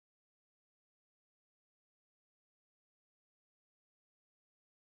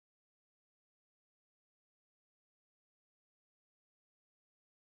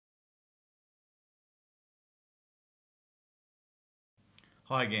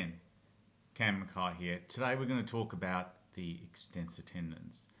Hi again, Dr Mackay here. Today we're going to talk about the extensor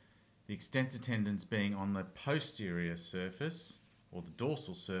tendons. The extensor tendons being on the posterior surface or the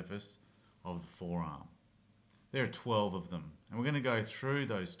dorsal surface of the forearm. There are 12 of them, and we're going to go through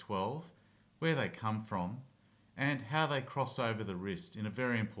those 12, where they come from, and how they cross over the wrist in a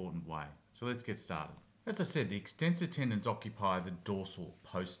very important way. So let's get started. As I said, the extensor tendons occupy the dorsal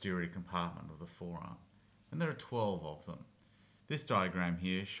posterior compartment of the forearm, and there are 12 of them. This diagram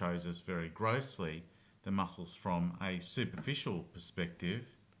here shows us very grossly the muscles from a superficial perspective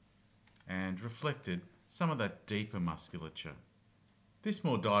and reflected some of that deeper musculature. This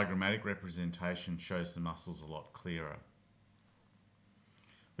more diagrammatic representation shows the muscles a lot clearer.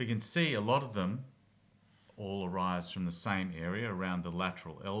 We can see a lot of them all arise from the same area around the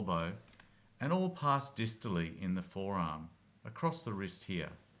lateral elbow and all pass distally in the forearm across the wrist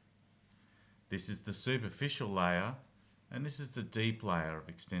here. This is the superficial layer, and this is the deep layer of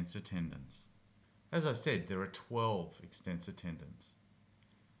extensor tendons. As I said, there are 12 extensor tendons.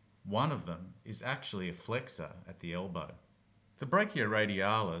 One of them is actually a flexor at the elbow. The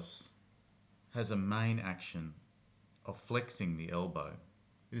brachioradialis has a main action of flexing the elbow.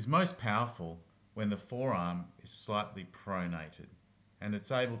 It is most powerful when the forearm is slightly pronated and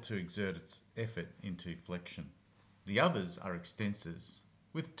it's able to exert its effort into flexion. The others are extensors,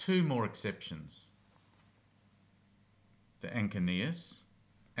 with two more exceptions: the anconeus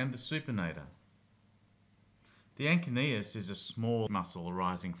and the supinator. The anconeus is a small muscle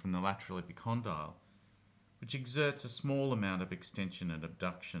arising from the lateral epicondyle, which exerts a small amount of extension and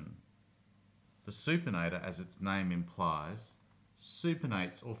abduction. The supinator, as its name implies,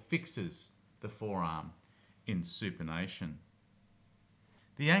 supinates or fixes the forearm in supination.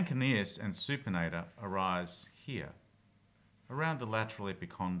 The anconeus and supinator arise here, around the lateral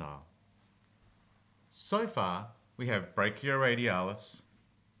epicondyle. So far, we have brachioradialis,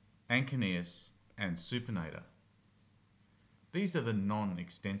 anconeus, and supinator. These are the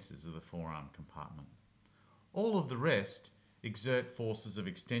non-extensors of the forearm compartment. All of the rest exert forces of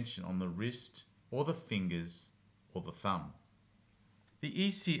extension on the wrist or the fingers or the thumb. The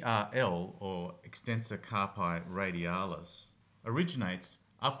ECRL, or extensor carpi radialis, originates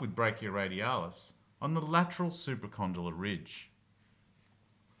up with brachioradialis on the lateral supracondylar ridge.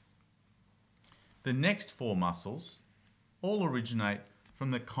 The next four muscles all originate from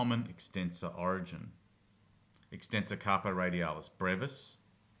the common extensor origin: extensor carpi radialis brevis,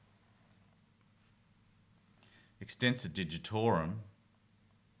 extensor digitorum,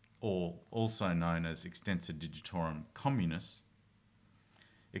 or also known as extensor digitorum communis,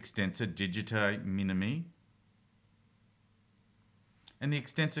 extensor digiti minimi, and the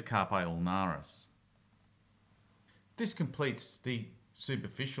extensor carpi ulnaris. This completes the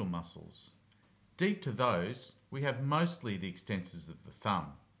superficial muscles. Deep to those, we have mostly the extensors of the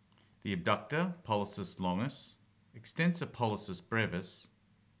thumb: the abductor pollicis longus, extensor pollicis brevis,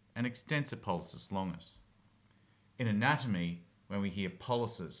 and extensor pollicis longus. In anatomy, when we hear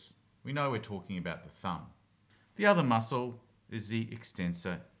pollicis, we know we're talking about the thumb. The other muscle is the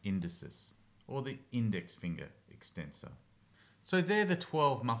extensor indicis, or the index finger extensor. So they're the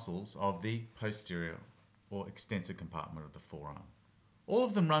 12 muscles of the posterior or extensor compartment of the forearm. All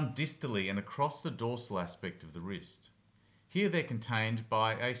of them run distally and across the dorsal aspect of the wrist. Here they're contained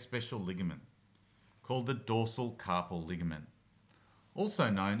by a special ligament called the dorsal carpal ligament, also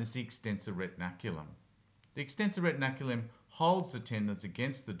known as the extensor retinaculum. The extensor retinaculum holds the tendons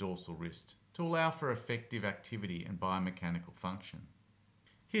against the dorsal wrist to allow for effective activity and biomechanical function.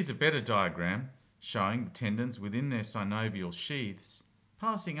 Here's a better diagram showing the tendons within their synovial sheaths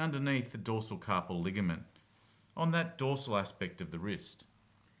passing underneath the dorsal carpal ligament on that dorsal aspect of the wrist.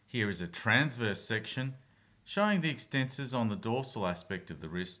 Here is a transverse section showing the extensors on the dorsal aspect of the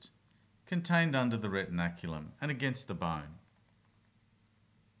wrist contained under the retinaculum and against the bone.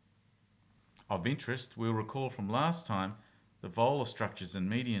 Of interest, we'll recall from last time the volar structures and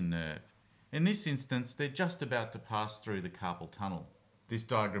median nerve. In this instance, they're just about to pass through the carpal tunnel. This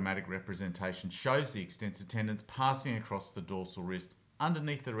diagrammatic representation shows the extensor tendons passing across the dorsal wrist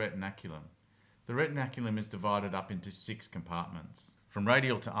underneath the retinaculum. The retinaculum is divided up into 6 compartments. From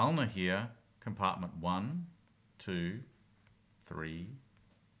radial to ulnar here, compartment 1, 2, 3,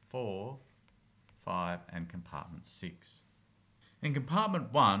 4, 5, and compartment 6. In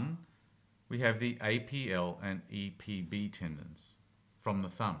compartment 1, we have the APL and EPB tendons from the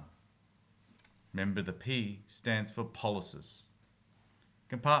thumb. Remember, the P stands for pollicis.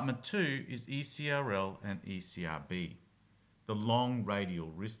 Compartment 2 is ECRL and ECRB, the long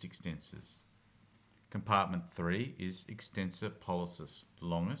radial wrist extensors. Compartment 3 is extensor pollicis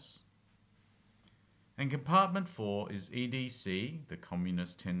longus. And compartment 4 is EDC, the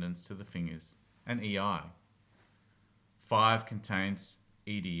communist tendons to the fingers, and EI. 5 contains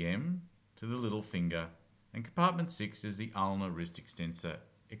EDM to the little finger, and compartment 6 is the ulnar wrist extensor,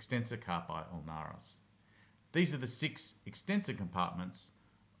 extensor carpi ulnaris. These are the 6 extensor compartments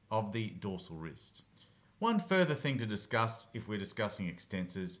of the dorsal wrist. One further thing to discuss if we're discussing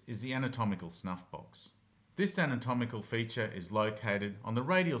extensors is the anatomical snuff box. This anatomical feature is located on the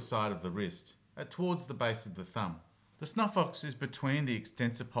radial side of the wrist, towards the base of the thumb. The snuff box is between the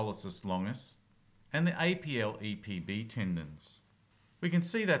extensor pollicis longus and the APL-EPB tendons. We can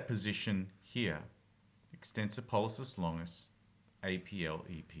see that position here, extensor pollicis longus,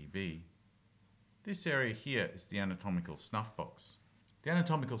 APL-EPB. This area here is the anatomical snuff box. The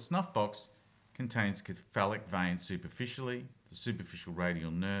anatomical snuff box contains cephalic vein superficially, the superficial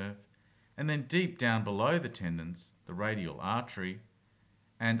radial nerve, and then deep down below the tendons, the radial artery,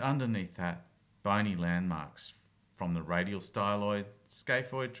 and underneath that, bony landmarks from the radial styloid,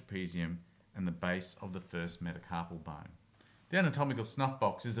 scaphoid trapezium, and the base of the first metacarpal bone. The anatomical snuff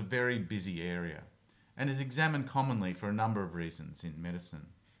box is a very busy area and is examined commonly for a number of reasons in medicine.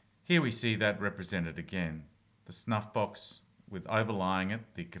 Here we see that represented again, the snuff box with overlying it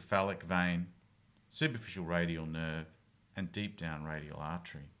the cephalic vein, superficial radial nerve, and deep down radial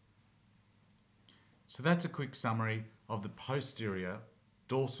artery. So that's a quick summary of the posterior,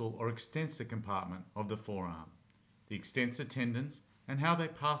 dorsal or extensor compartment of the forearm, the extensor tendons and how they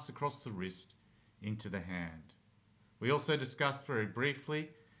pass across the wrist into the hand. We also discussed very briefly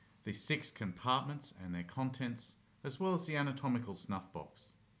the 6 compartments and their contents, as well as the anatomical snuff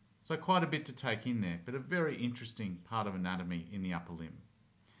box. So quite a bit to take in there, but a very interesting part of anatomy in the upper limb.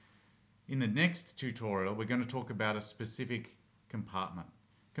 In the next tutorial, we're going to talk about a specific compartment.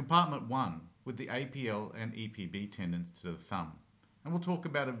 Compartment 1, with the APL and EPB tendons to the thumb. And we'll talk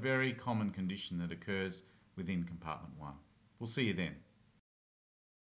about a very common condition that occurs within compartment 1. We'll see you then.